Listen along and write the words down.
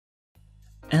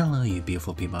Hello, you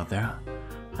beautiful people out there.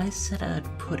 I said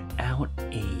I'd put out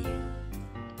a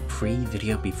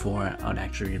pre-video before I'd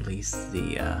actually release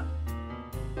the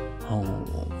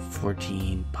whole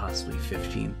 14, possibly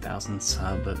 15,000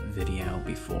 sub video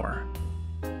before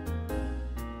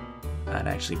I'd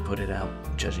actually put it out,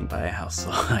 judging by how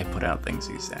slow I put out things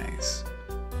these days.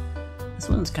 This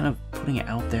one's kind of putting it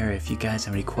out there. If you guys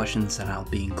have any questions that I'll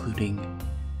be including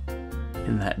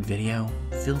in that video,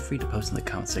 feel free to post in the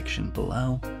comment section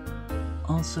below.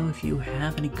 Also, if you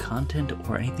have any content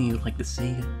or anything you'd like to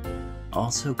see,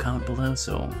 also comment below.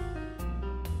 So,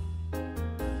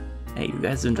 hey, you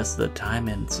guys invested the time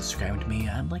and subscribing to me.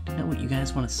 I'd like to know what you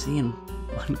guys want to see and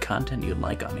what content you'd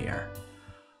like on here.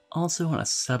 Also, on a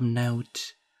sub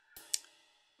note,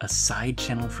 a side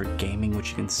channel for gaming,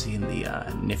 which you can see in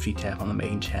the nifty tab on the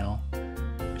main channel,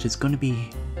 which is going to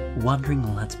be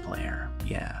Wandering Let's Player.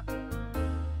 Yeah,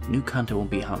 new content will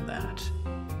be on that.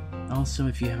 Also,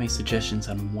 if you have any suggestions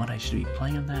on what I should be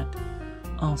playing on that,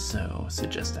 also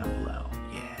suggest down below.